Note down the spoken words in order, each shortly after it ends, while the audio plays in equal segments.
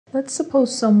Let's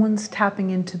suppose someone's tapping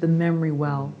into the memory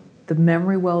well. The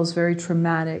memory well is very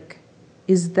traumatic.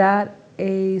 Is that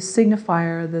a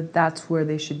signifier that that's where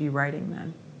they should be writing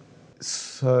then?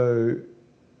 So,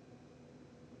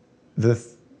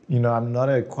 I'm not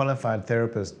a qualified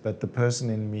therapist, but the person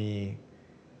in me,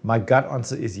 my gut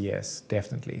answer is yes,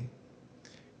 definitely.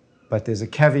 But there's a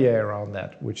caveat around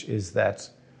that, which is that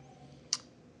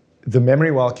the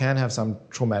memory well can have some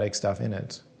traumatic stuff in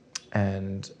it.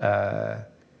 And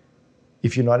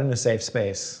if you're not in a safe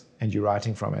space and you're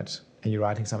writing from it, and you're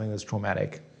writing something that's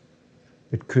traumatic,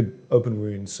 it could open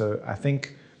wounds. So I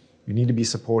think you need to be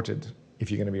supported if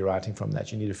you're going to be writing from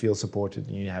that. You need to feel supported.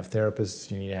 You need to have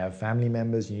therapists. You need to have family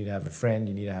members. You need to have a friend.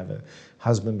 You need to have a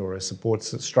husband or a support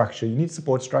structure. You need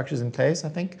support structures in place, I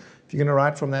think, if you're going to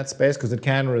write from that space, because it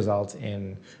can result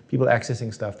in people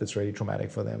accessing stuff that's really traumatic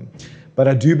for them. But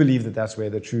I do believe that that's where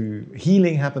the true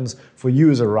healing happens for you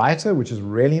as a writer, which is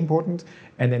really important.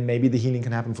 And then maybe the healing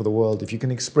can happen for the world. If you can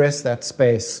express that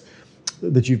space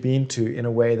that you've been to in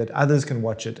a way that others can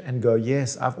watch it and go,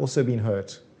 yes, I've also been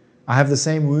hurt. I have the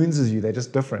same wounds as you, they're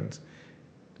just different.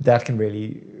 That can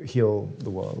really heal the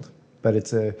world. But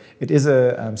so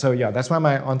yeah, that's why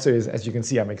my answer is, as you can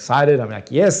see, I'm excited. I'm like,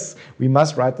 yes, we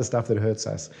must write the stuff that hurts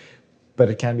us. But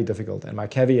it can be difficult. And my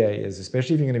caveat is,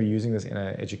 especially if you're going to be using this in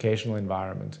an educational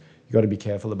environment, you've got to be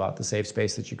careful about the safe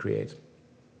space that you create.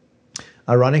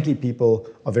 Ironically, people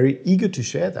are very eager to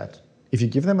share that. If you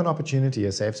give them an opportunity,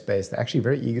 a safe space, they're actually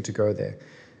very eager to go there.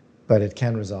 But it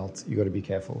can result, you've got to be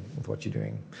careful with what you're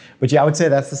doing. But yeah, I would say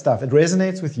that's the stuff. It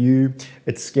resonates with you.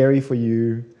 It's scary for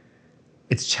you.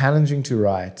 It's challenging to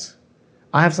write.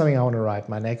 I have something I want to write,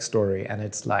 my next story, and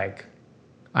it's like,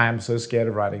 I am so scared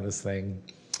of writing this thing,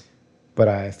 but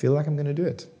I feel like I'm going to do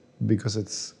it because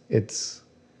it's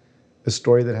a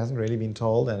story that hasn't really been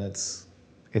told, and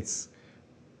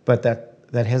but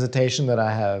that hesitation that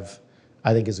I have,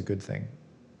 I think is a good thing.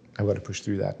 I've got to push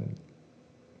through that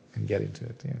and get into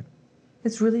it, yeah.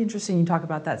 It's really interesting you talk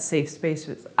about that safe space.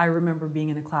 I remember being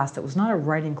in a class that was not a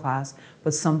writing class,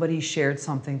 but somebody shared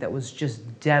something that was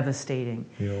just devastating.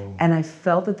 Yeah. And I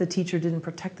felt that the teacher didn't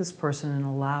protect this person and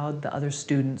allowed the other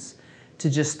students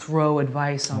to just throw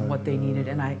advice on what they needed.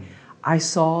 And I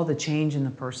saw the change in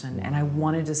the person, and I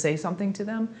wanted to say something to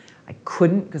them. I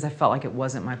couldn't because I felt like it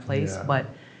wasn't my place, but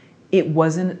it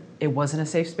wasn't a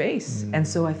safe space. And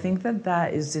so I think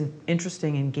that is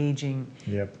interesting, engaging.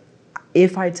 Yep.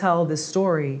 If I tell this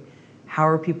story, how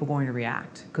are people going to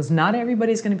react? Because not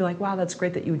everybody's going to be like, wow, that's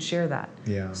great that you would share that.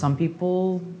 Yeah. Some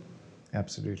people...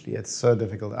 Absolutely. It's so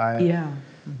difficult. Yeah.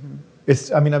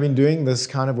 Mm-hmm. I've been doing this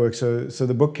kind of work. So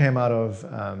the book came out of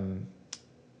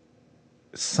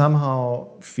somehow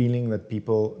feeling that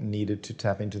people needed to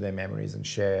tap into their memories and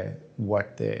share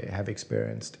what they have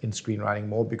experienced in screenwriting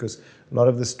more, because a lot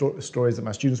of the stories that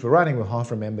my students were writing were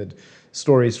half-remembered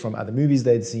stories from other movies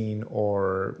they'd seen,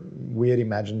 or weird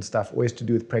imagined stuff, always to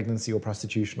do with pregnancy or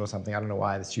prostitution or something. I don't know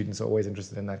why the students are always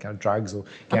interested in that kind of drugs or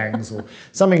gangs or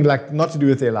something like not to do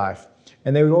with their life.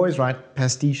 And they would always write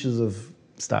pastiches of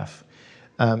stuff.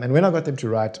 And when I got them to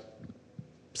write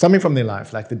something from their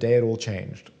life, like the day it all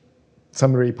changed,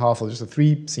 something really powerful, just a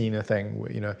 3-scene thing,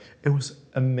 where, it was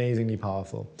amazingly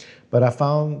powerful. But I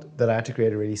found that I had to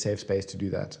create a really safe space to do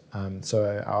that. So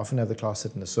I often have the class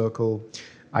sit in a circle.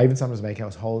 I even sometimes make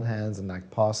us hold hands and like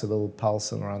pass a little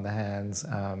pulse around the hands.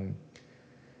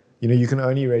 You can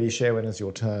only really share when it's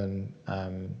your turn.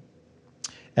 And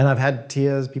I've had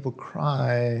tears, people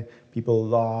cry, people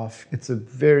laugh. It's a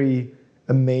very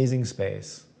amazing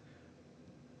space.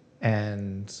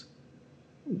 And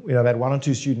I've had 1 or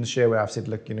 2 students share where I've said,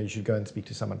 look, you should go and speak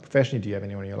to someone professionally. Do you have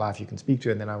anyone in your life you can speak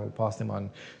to? And then I will pass them on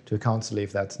to a counselor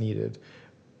if that's needed.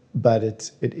 But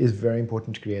it is very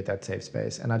important to create that safe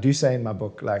space. And I do say in my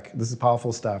book, like, this is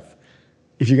powerful stuff.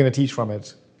 If you're going to teach from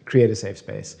it, create a safe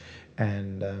space.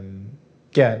 And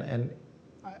and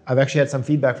I've actually had some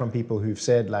feedback from people who've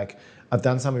said, like, I've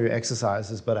done some of your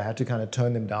exercises, but I had to kind of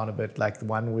tone them down a bit. Like the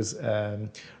one was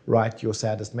write your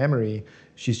saddest memory.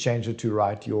 She's changed it to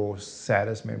write your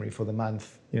saddest memory for the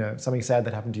month. Something sad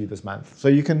that happened to you this month. So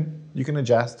you can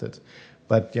adjust it.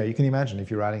 But yeah, you can imagine if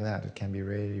you're writing that, it can be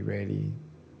really, really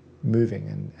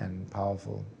moving and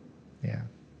powerful. Yeah.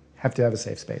 Have to have a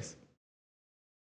safe space.